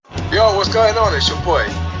Yo, what's going on? It's your boy,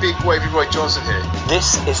 Big Wavy Roy Johnson here.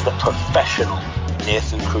 This is the professional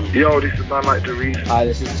Nathan Cruz. Yo, this is Man Like Doris. Hi,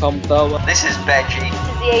 this is Tom Thurber. This is Benji. This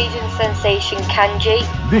is the Asian sensation Kanji.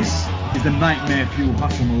 This is the Nightmare Fuel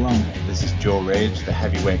Hustle Malone. This is Joe Rage, the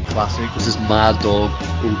Heavyweight Classic. This is Mad Dog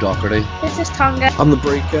O'Doherty. This is Tonga. I'm the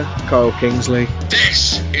Breaker, Kyle Kingsley.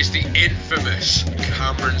 This is the infamous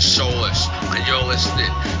Cameron Solis, and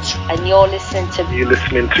you're listening to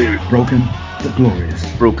Broken but Glorious.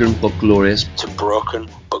 Broken but Glorious. To Broken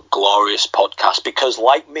but Glorious podcast, because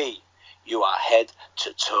like me, you are head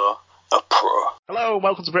to toe a pro. Hello,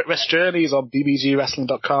 welcome to BritWrest Journeys on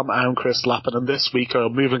bbgwrestling.com. I'm Chris Lappin, and this week we're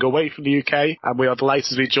moving away from the UK, and we are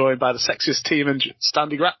delighted to be joined by the sexiest team in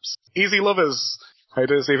Standing Graps, Easy Lovers. How you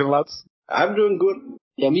doing, Stephen, lads? I'm doing good.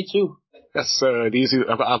 Yeah, me too. Yes, the Easy.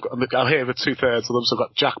 I'm here with 2/3 of them, so I've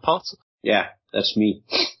got Jackpot. Yeah, that's me.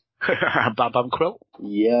 Bam Bam Quill.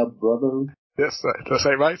 Yeah, brother. Yes, did I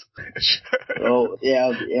say it right? Oh,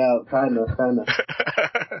 yeah, kind of.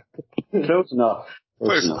 Close enough.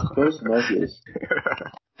 Close enough, yes.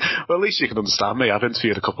 Well, at least you can understand me. I've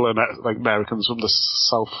interviewed a couple of Americans from the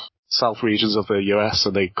south regions of the US,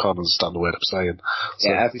 and they can't understand the word I'm saying. So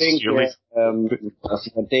yeah, I think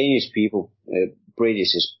for Danish people,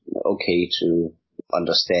 British is okay to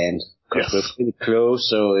understand, because we're pretty close.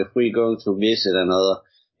 So if we're going to visit another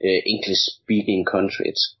English-speaking country,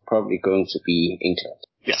 it's probably going to be England.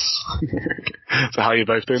 Yes. So how are you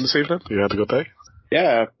both doing this evening? You had a good day?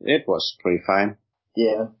 Yeah, it was pretty fine.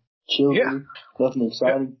 Yeah, chill. Yeah. Nothing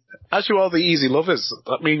exciting. Yeah. As you are the Easy Lovers,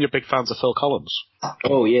 that mean you're big fans of Phil Collins?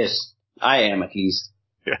 Oh, yes. I am, at least.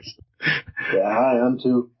 Yes. Yeah, I am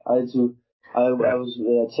too. I was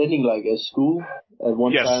attending like a school at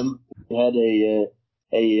one time. We had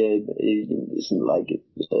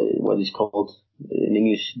what is called in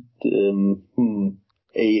English,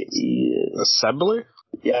 assembly?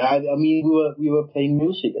 Yeah, I mean, we were playing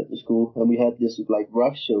music at the school, and we had this like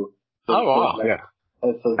rock show. Oh wow!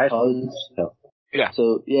 Phil Collins. Yeah.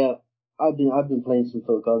 So yeah, I've been playing some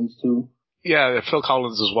Phil Collins too. Yeah, Phil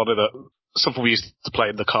Collins is one of something we used to play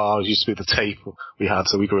in the car. It used to be the tape we had,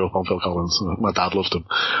 so we grew up on Phil Collins. My dad loved him.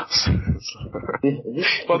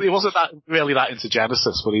 Well, he wasn't really that into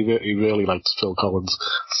Genesis, but he really liked Phil Collins.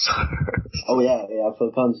 Oh yeah,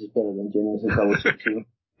 Phil Collins is better than Genesis, I would say too.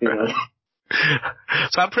 You know.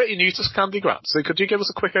 So I'm pretty new to Standing Graps, so could you give us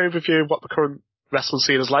a quick overview of what the current wrestling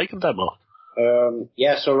scene is like in Denmark?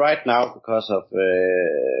 So right now, because of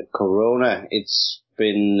Corona, it's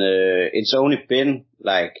only been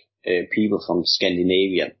like people from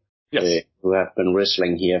Scandinavia who have been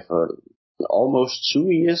wrestling here for almost 2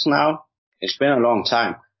 years now. It's been a long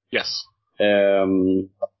time. Yes. But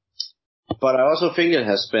I also think it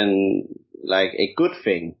has been like a good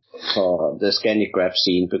thing for the Standing Grap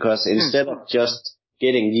scene, because instead of just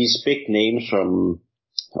getting these big names from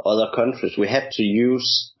other countries, we had to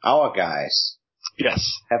use our guys.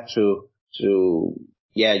 Yes. Have to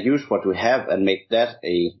use what we have and make that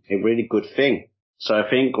a really good thing. So I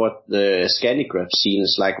think what the Standing Grap scene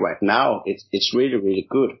is like right now, it's really, really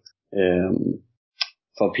good.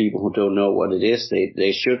 For people who don't know what it is,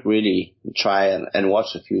 they should really try and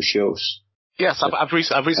watch a few shows. Yes, I've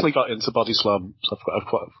recently got into Body Slam, so I've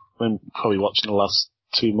been probably watching the last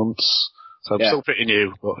 2 months. So I'm still pretty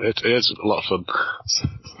new, but it is a lot of fun.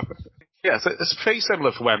 Yeah, so it's pretty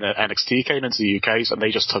similar for when NXT came into the UK, and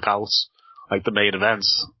they just took out like the main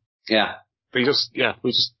events. Yeah.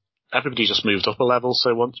 Everybody just moved up a level.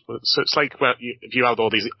 So it's like if you had all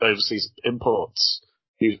these overseas imports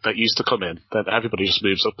that used to come in, then everybody just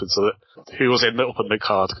moves up into who was in the upper mid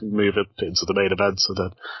card can move up into the main event, so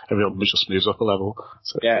then everyone just moves up a level.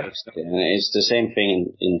 So, yeah, exactly. And it's the same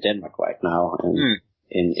thing in Denmark right now, and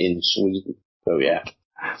in Sweden. So yeah.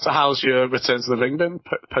 So how's your return to the ring been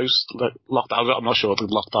post lockdown? I'm not sure what the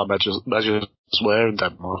lockdown measures were in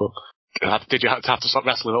Denmark. Did you have to stop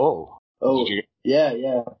wrestling at all? Oh, yeah.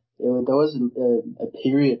 There was a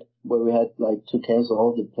period where we had like to cancel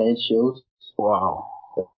all the planned shows. Wow.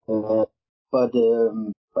 But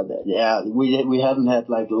we haven't had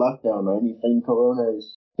like lockdown or anything. Corona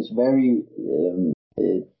is very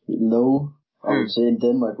low. I would say in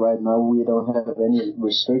Denmark right now we don't have any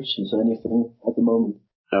restrictions or anything at the moment.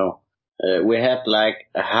 No. We had like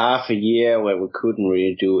a half a year where we couldn't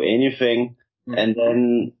really do anything. And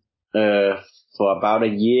then for about a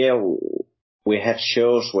year we had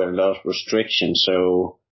shows with a lot of restrictions.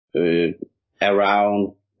 So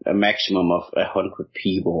around a maximum of 100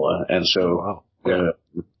 people. And so,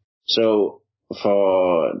 so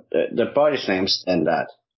for the Body Slam standard,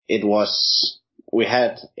 we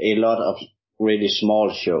had a lot of really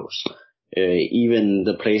small shows. Even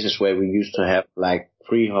the places where we used to have like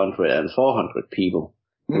 300 and 400 people.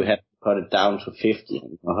 We had to cut it down to 50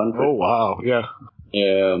 and 100. Oh wow, yeah.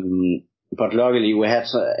 But luckily we had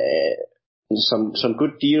some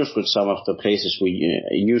good deals with some of the places we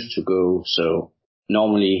used to go. So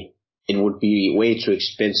normally it would be way too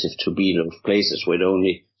expensive to be those places with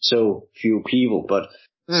only so few people. But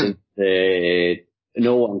since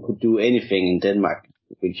no one could do anything in Denmark,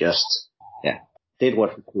 we just did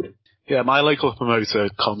what we could. Yeah, my local promoter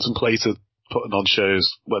contemplated putting on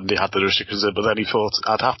shows when they had the restrictions in, but then he thought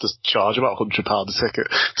I'd have to charge about £100 a ticket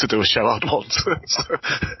to do a show I'd want.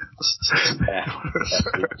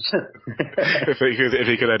 If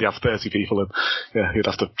he could only have 30 people in, he'd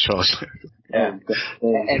have to charge. Yeah,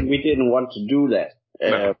 and we didn't want to do that.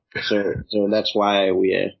 No. So that's why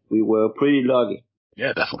we were pretty lucky.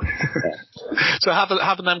 Yeah, definitely. So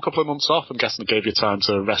having them couple of months off, I'm guessing it gave you time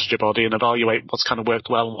to rest your body and evaluate what's kind of worked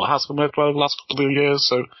well and what hasn't worked well in the last couple of years.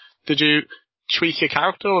 So did you tweak your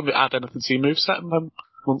character or add anything to your moveset in them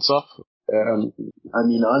months off? I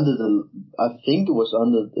mean, I think it was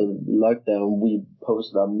under the lockdown we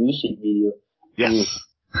posted our music video. Yes.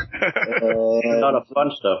 A lot of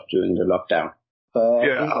fun stuff during the lockdown. But I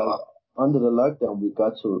think under the lockdown we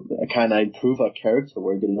got to kind of improve our character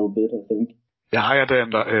work a little bit, I think. Yeah, I had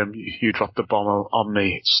that You Dropped the Bomb on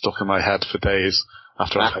Me stuck in my head for days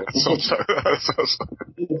after I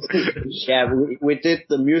Yeah, we did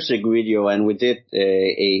the music video and we did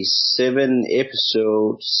a 7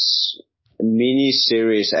 episodes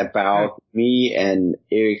mini-series about me and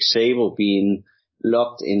Eric Sable being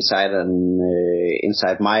locked inside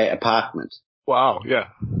my apartment. Wow, yeah.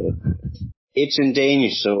 It's in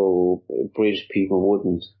Danish, so British people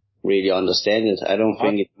wouldn't really understand it. I don't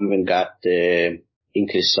think it even got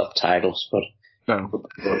English subtitles, but no.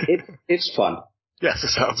 it's fun. Yes, it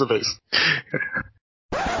sounds amazing.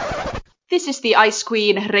 This is the Ice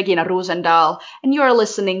Queen, Regina Rosendahl, and you are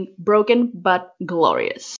listening Broken but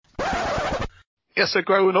Glorious. Yeah, so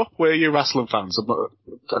growing up, were you wrestling fans?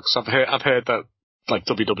 I've heard that like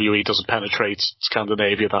WWE doesn't penetrate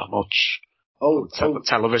Scandinavia that much,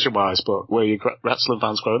 television-wise, but were you wrestling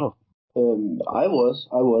fans growing up? I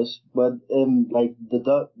was, but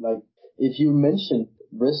if you mention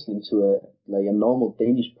wrestling to a normal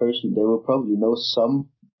Danish person, they will probably know some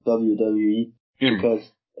WWE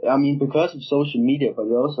because of social media, but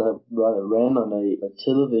they also have ran on a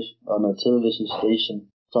television station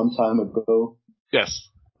some time ago. Yes.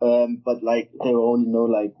 But they will only know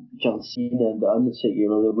John Cena and The Undertaker,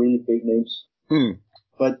 the really big names.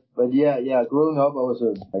 But yeah, growing up I was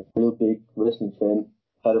a real big wrestling fan.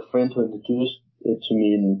 Had a friend who introduced it to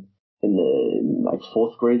me in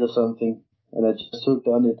 4th grade or something, and I just took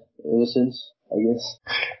on it ever since, I guess.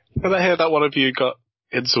 And I heard that one of you got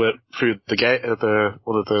into it through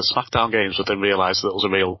one of the SmackDown games, but then realised that it was a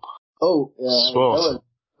real sport.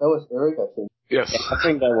 That was Eric, I think. Yes. Yeah, I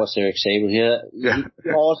think that was Eric Sable here. Yeah.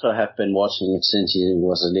 He also have been watching it since he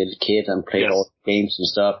was a little kid and played all the games and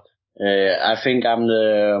stuff. I think I'm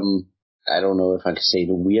I don't know if I can say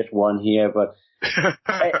the weird one here, but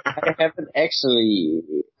I haven't actually.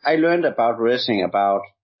 I learned about wrestling about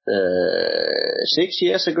 6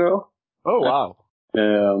 years ago. Oh wow!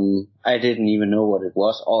 I didn't even know what it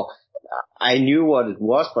was, or I knew what it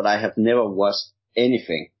was, but I have never watched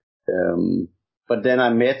anything. But then I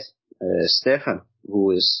met Stefan,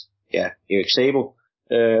 who is Eric Sable,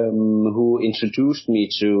 who introduced me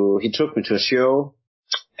to. He took me to a show,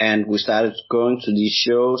 and we started going to these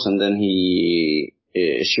shows, and then he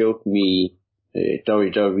showed me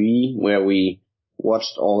WWE, where we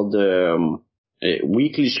watched all the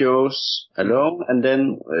weekly shows alone, and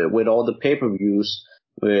then with all the pay-per-views,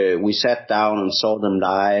 we sat down and saw them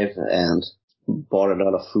live and bought a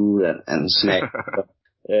lot of food and snacks.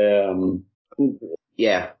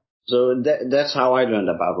 So that's how I learned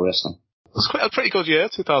about wrestling. It was quite a pretty good year,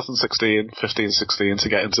 2016, 15-16, to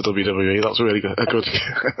get into WWE. That was really a good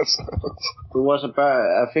year. It was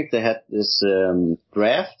I think they had this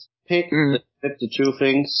draft pick, the 52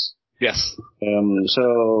 things. Yes.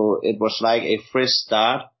 So it was like a fresh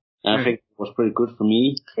start, and I think it was pretty good for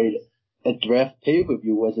me. A draft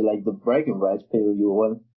pay-per-view, was it like the bragging rights pay-per-view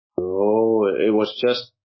one? Oh, it was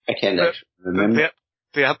just, I can't actually remember.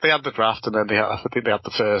 They had the draft, and then I think they had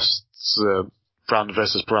the first brand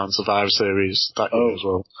versus brand Survivor Series that year as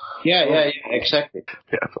well. Yeah, exactly.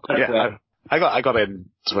 I got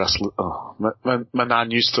into wrestling. Oh, my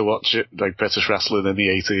nan used to watch it, like British wrestling in the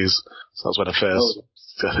 80s. So that was when I first.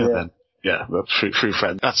 Through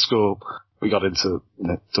friends at school, we got into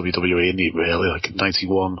WWE really like in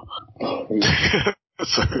 91.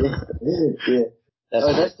 That's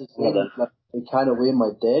the thing. the kind of way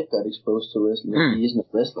my dad got exposed to wrestling. He isn't a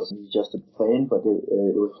wrestler, he's just a fan, but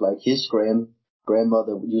it was like his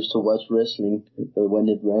grandmother used to watch wrestling when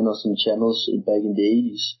it ran on some channels back in the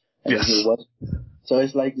 80s. And he watched. So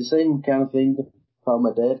it's like the same kind of thing how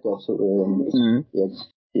my dad got to.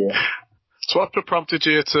 Yeah. So what prompted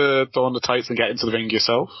you to don the tights and get into the ring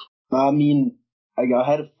yourself? I mean, I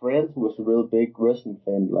had a friend who was a real big wrestling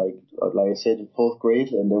fan, like I said, in 4th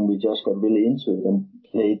grade, and then we just got really into it and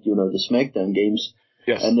played, the SmackDown games.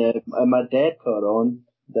 Yes. And my dad caught on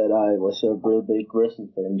that I was a real big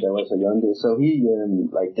wrestling fan when I was younger. So he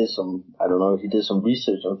he did some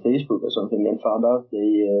research on Facebook or something and found out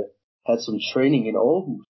they had some training in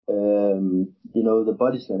Aarhus. The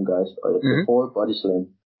Body Slam guys, before Body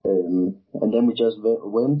Slam. And then we just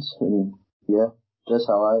went, and that's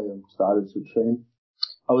how I started to train.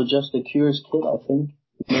 I was just a curious kid, I think.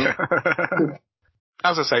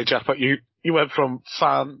 As I say, Jeff, but you went from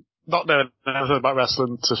fan, not knowing anything about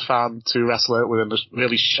wrestling, to fan to wrestler within a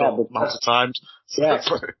really short amount of time. Yeah,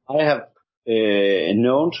 I have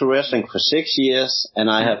known to wrestling for 6 years, and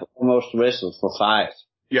I have almost wrestled for 5.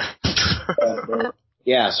 Yeah.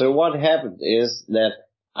 Yeah, so what happened is that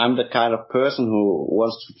I'm the kind of person who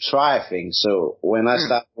wants to try things. So when I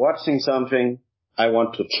start watching something, I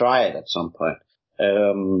want to try it at some point.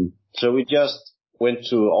 So we just went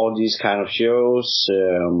to all these kind of shows,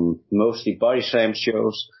 mostly Body Slam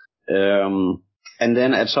shows. And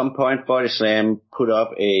then at some point, Body Slam put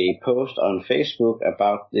up a post on Facebook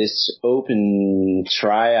about this open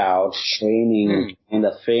tryout training kind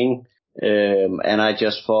of thing. And I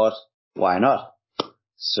just thought, why not?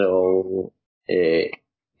 So, it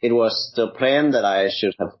was the plan that I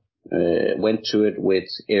should have went to it with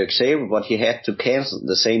Erik Sable, but he had to cancel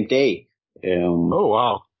the same day. Oh,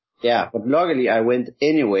 wow. Yeah, but luckily I went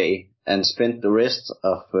anyway and spent the rest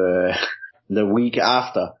of the week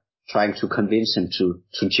after trying to convince him to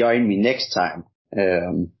join me next time.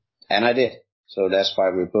 And I did. So that's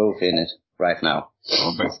why we're both in it right now.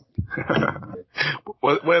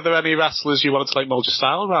 Were there any wrestlers you wanted to mold your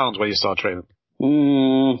style around when you started training?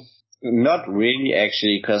 Not really,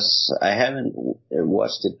 actually, because I haven't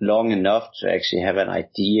watched it long enough to actually have an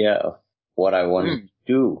idea of what I wanted to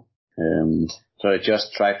do. So I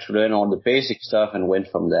just tried to learn all the basic stuff and went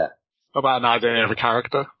from there. About an idea of a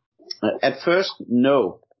character? At first,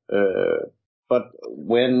 no. But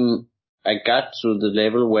when I got to the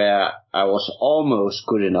level where I was almost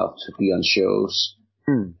good enough to be on shows,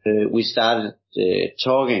 we started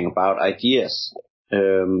talking about ideas.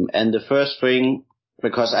 And the first thing,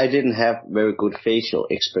 because I didn't have very good facial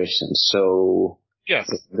expressions, so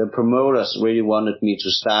the promoters really wanted me to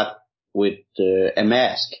start with a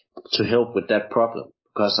mask to help with that problem,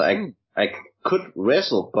 because I could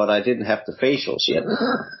wrestle, but I didn't have the facials yet.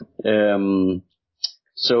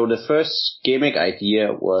 So the first gimmick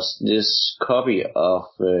idea was this copy of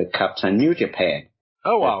Captain New Japan.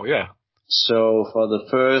 Oh wow, yeah. So for the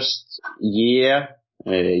first year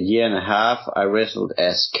and a half, I wrestled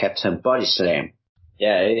as Captain Body Slam.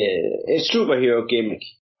 Yeah, it's superhero gimmick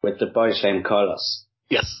with the Body Slam colors.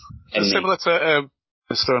 Yes. It's similar to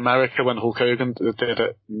Mr. America when Hulk Hogan did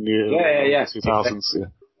it in the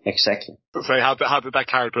 2000s. Exactly. So how did that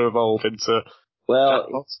character evolve into?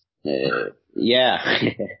 Well, so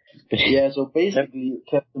basically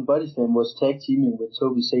Captain Body Slam was tag teaming with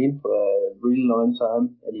Toby Zane for a really long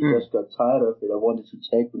time, and he just got tired of it. I wanted to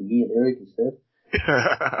tag with me and Eric instead.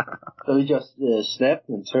 So he just snapped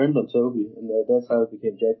and turned on Toby, and that's how it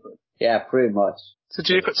became Jackman. Yeah, pretty much. So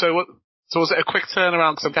was it a quick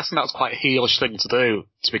turnaround? Because I'm guessing that was quite a heelish thing to do,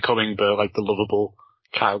 to becoming the lovable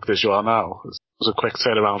characters you are now. It was a quick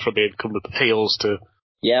turnaround from becoming the heels to.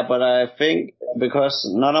 Yeah, but I think because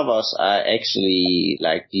none of us are actually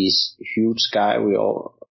like these huge guys, we're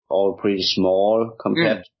all pretty small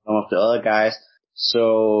compared to some of the other guys.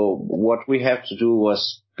 So what we have to do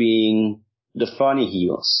was being the funny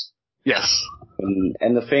heels. Yes.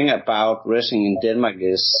 And the thing about wrestling in Denmark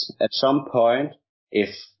is, at some point, if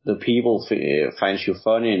the people finds you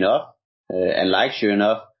funny enough and likes you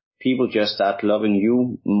enough, people just start loving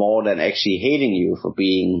you more than actually hating you for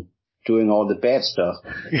doing all the bad stuff.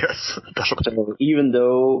 Yes. So even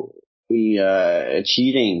though we are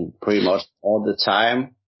cheating pretty much all the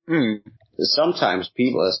time, sometimes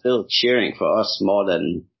people are still cheering for us more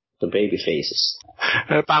than the baby faces.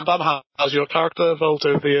 Bam Bam, how's your character evolved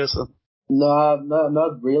over the years? No,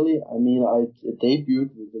 not really. I mean, I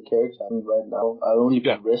debuted with the character I'm in right now. I've only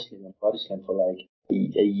been wrestling on Body Slam for like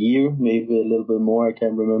a year, maybe a little bit more. I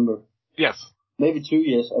can't remember. Yes. Maybe 2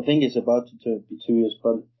 years. I think it's about to be 2 years.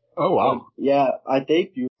 But oh wow. I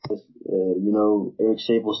debuted as Eric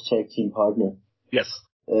Sable's tag team partner. Yes.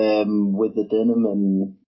 with the denim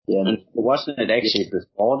and yeah. And wasn't it actually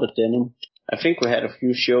before the denim? I think we had a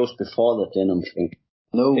few shows before the denim thing.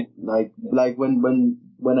 No, like when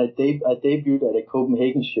I debuted at a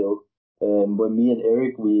Copenhagen show, when me and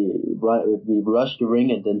Eric we rushed the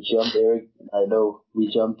ring and then jumped Eric. We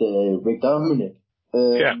jumped Rick Dominic.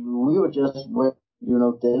 We were just wearing,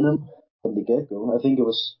 denim from the get go. I think it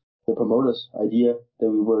was the promoter's idea that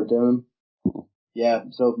we were denim. Yeah,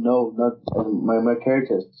 so no, not my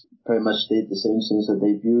character pretty much stayed the same since I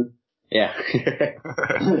debuted. Yeah.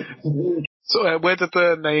 So where did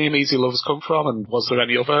the name Easy Lovers come from, and was there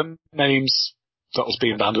any other names that was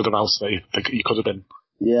being banded about that you could have been?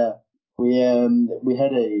 Yeah, we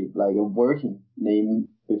had a working name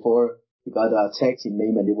before we got our tag team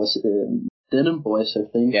name, and it was Denim Boys, I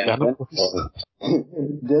think. Yeah, Denim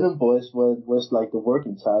Boys was like the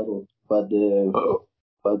working title, but the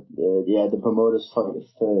promoters thought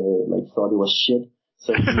it was shit.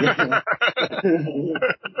 So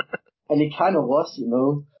and it kind of was,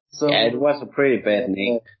 So yeah, it was a pretty bad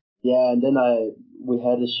name. And then we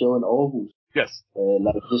had a show in Aarhus. Yes.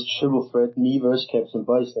 This triple threat, me versus Captain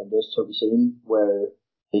Boystein versus Toby Zane, where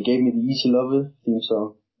they gave me the Easy Lover theme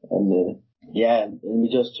song, and we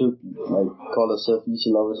just called ourselves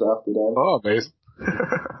Easy Lovers after that. Oh, amazing.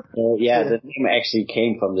 So, the name actually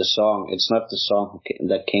came from the song. It's not the song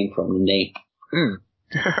that came from the name.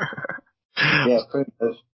 Yeah, pretty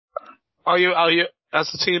much. Are you,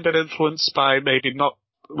 has the team been influenced by, maybe not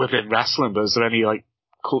within wrestling, but is there any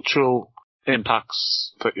cultural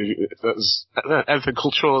impacts anything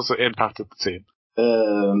cultural has impacted the team?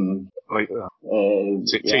 TV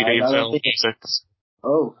and film, music.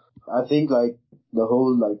 Oh, I think the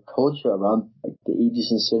whole culture around the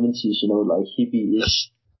 80s and 70s,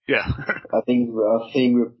 hippie-ish. Yeah. I think we're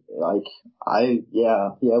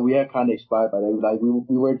we are kind of inspired by that.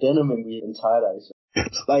 We wear denim and we in tie-dye. So.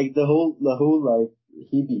 The whole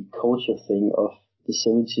hippie culture thing of the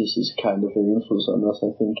 70s is kind of an influence on us,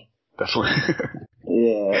 I think. Definitely.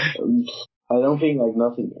 Yeah. I don't think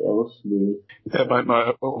nothing else really. Yeah,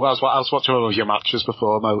 I was watching one of your matches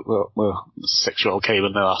before. My 6-year-old came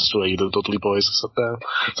in there asked were you the Dudley Boys. I said, no,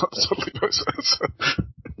 it's not the Dudley Boys.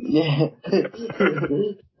 Yeah.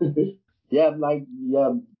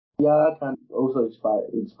 I kind of also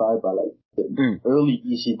inspired by the early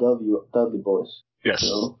ECW Dudley Boys. Yes,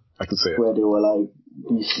 I can see it. Where they were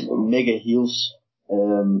these mega heels,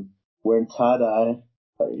 wearing tie-dye.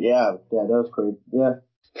 That was great. Yeah.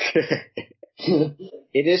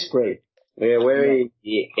 It is great. We're very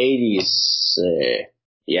 80s,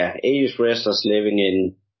 80s wrestlers living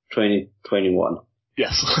in 2021.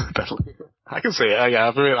 Yes, definitely. I can see it. Yeah,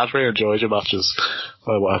 I've really enjoyed your matches.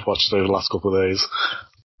 I've watched over the last couple of days.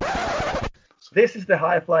 This is the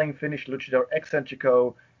high-flying Finnish luchador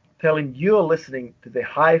Eccentrico telling you're listening to the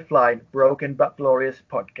high-flying Broken But Glorious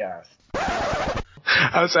podcast.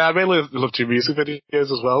 I would say I really loved your music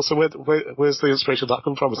videos as well. So where's the inspiration that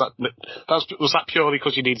come from? Was that purely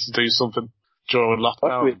because you needed to do something during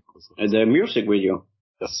lockdown? The music video?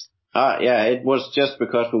 Yes. It was just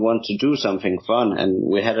because we wanted to do something fun, and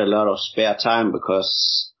we had a lot of spare time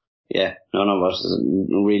because, none of us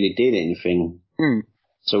really did anything.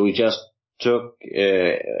 So we just took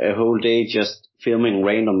a whole day just filming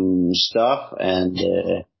random stuff and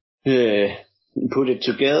put it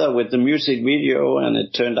together with the music video, and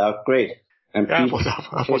it turned out great. And I've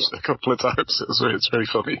watched it a couple of times. It's very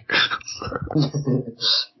funny.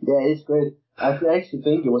 Yeah, it's great. I actually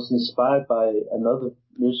think it was inspired by another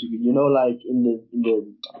music, in the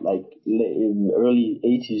early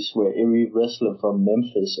 80s, where every wrestler from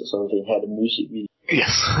Memphis or something had a music video.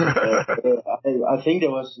 Yes. I think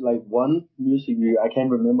there was one music video. I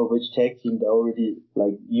can't remember which tag team that already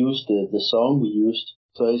used the song we used.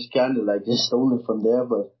 So it's kind of just stolen from there,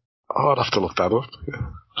 but. Oh, I'd have to look that up.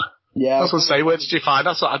 Yeah. I was going to say, where did you find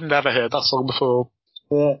that? I'd never heard that song before.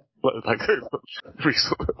 Yeah.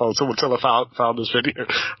 Someone until I found this video.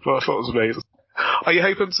 But I thought it was amazing. Are you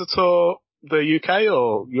hoping to tour the UK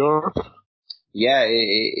or Europe? Yeah,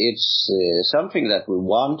 it's something that we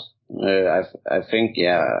want. I think,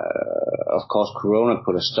 of course, Corona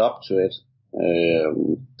put a stop to it.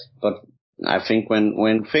 But I think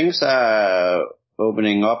when things are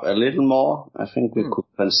opening up a little more, I think we could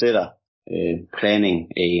consider planning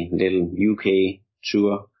a little UK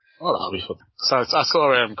tour. Oh, that'll be fun. So I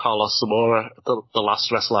saw Carlos Zamora at the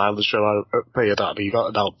last Wrestle Island show I appeared at, and he got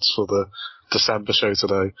announced for the December show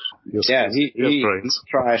today. He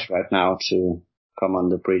tries right now to come on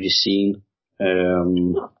the British scene.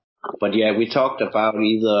 But we talked about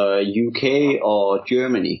either UK or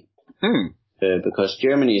Germany. Because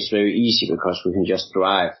Germany is very easy because we can just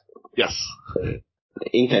drive. Yes.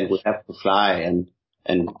 England would have to fly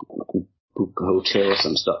and book hotels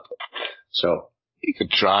and stuff. So you could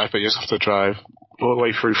drive, but you just have to drive all the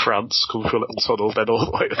way through France, come through a little tunnel, then all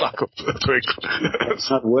the way back up to England. It's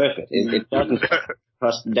not worth it. It doesn't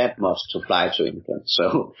cost that much to fly to England.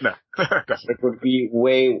 So no, it would be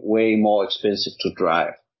way more expensive to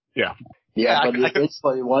drive. Yeah. Yeah, but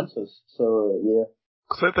everybody wants us, so yeah.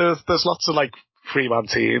 So there's lots of like 3-man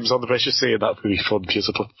teams on the British Sea, and that would be fun because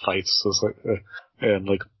of fights. So it's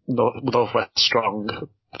like Northwest Strong.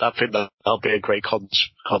 I think that'll be a great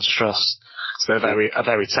contrast. So they're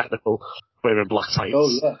very technical. Wearing black tights. Oh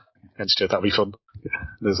yeah. That'd be fun.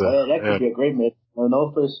 That could be a great match.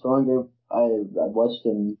 Northwest Strong. I watched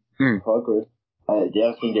them progress. I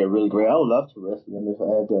think they're really great. I would love to wrestle them if I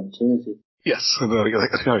had the opportunity. Yes,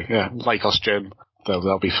 Lycos Gym.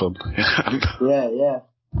 That'll be fun. yeah,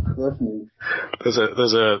 definitely.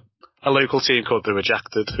 There's a local team called The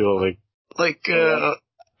Rejected who are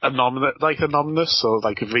anonymous or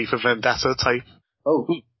like a V for Vendetta type. Oh.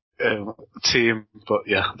 Team, but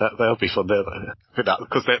yeah, they'll be fun. I think that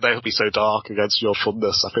because they'll be so dark against your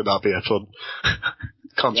funness. I think that'll be a fun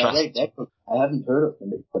contrast. Yeah, I haven't heard of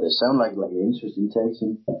them, but it sounds like an interesting tag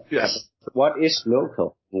team. Yes. What is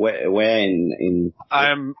local? Where in?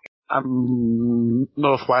 I'm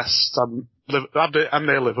Northwest. I'm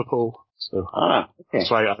near Liverpool. So okay.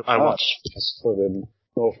 So I watch in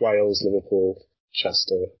North Wales, Liverpool,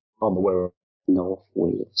 Chester, on the Wirral. North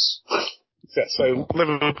Wales. Yeah, so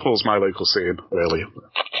Liverpool's my local scene, really.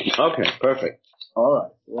 Okay, perfect.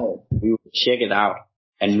 Alright, yeah. We will check it out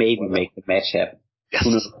and maybe make the match happen. Yes,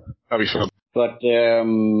 that'd be fun. But,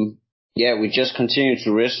 we just continue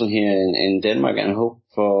to wrestle here in Denmark and hope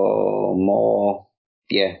for more,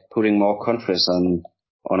 putting more countries on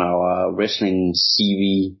our wrestling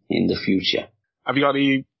CV in the future. Have you got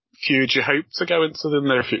any huge hope to go into the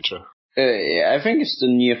near future? I think it's the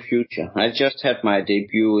near future. I just had my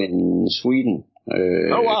debut in Sweden.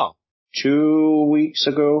 Oh wow! 2 weeks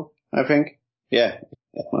ago, I think. Yeah,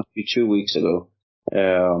 it must be 2 weeks ago.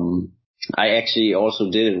 I actually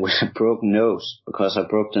also did it with a broken nose because I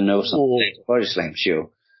broke the nose on the Body Slam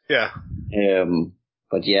show. Yeah.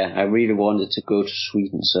 But yeah, I really wanted to go to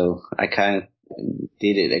Sweden, so I kind of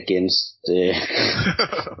did it against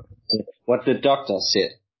what the doctor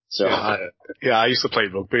said. So I used to play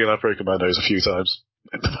rugby and I've broken my nose a few times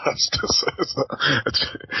in the past.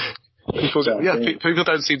 People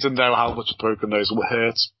don't seem to know how much a broken nose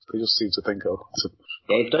hurts. They just seem to think,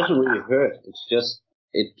 it doesn't really hurt.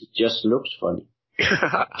 It just looks funny.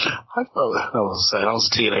 I thought I was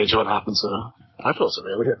a teenager when it happened, so I thought it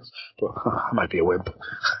really is. But I might be a wimp.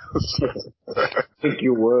 I think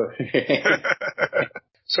you were.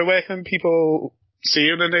 So where can people see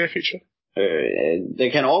you in the near future? They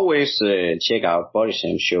can always check out Body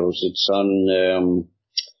Slam shows. It's on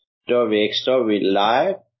WXW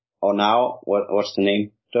Live, or now, what's the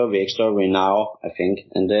name? WXW Now, I think.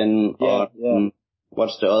 And then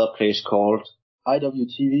what's the other place called?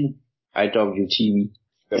 IWTV.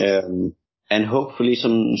 And hopefully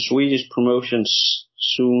some Swedish promotions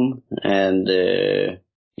soon. And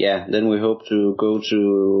then we hope to go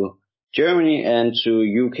to Germany and to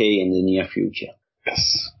UK in the near future.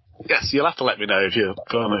 Yes, you'll have to let me know if you're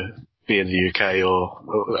going to be in the UK or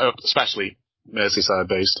especially Merseyside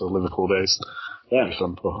based or Liverpool based. Yeah.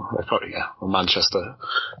 Or Manchester.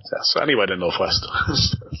 So anywhere in the Northwest.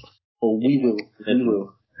 We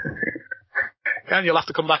will. And you'll have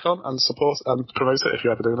to come back on and support and promote it if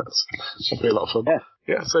you're ever doing it. It should be a lot of fun.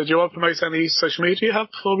 Yeah, so do you want to promote any social media you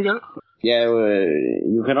have before we go? Yeah,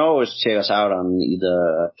 you can always check us out on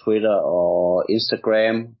either Twitter or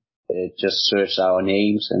Instagram. Just search our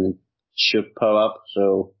names and it should pop up.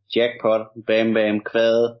 So Jackpot, Bam Bam,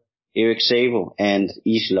 Quad, Eric Sabo, and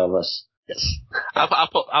Easy Lovers. Yes. I'll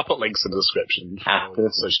put links in the description for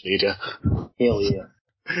social media. Hell yeah.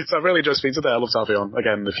 So I really enjoyed speaking today. I'd love to have you on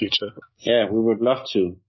again in the future. Yeah, we would love to.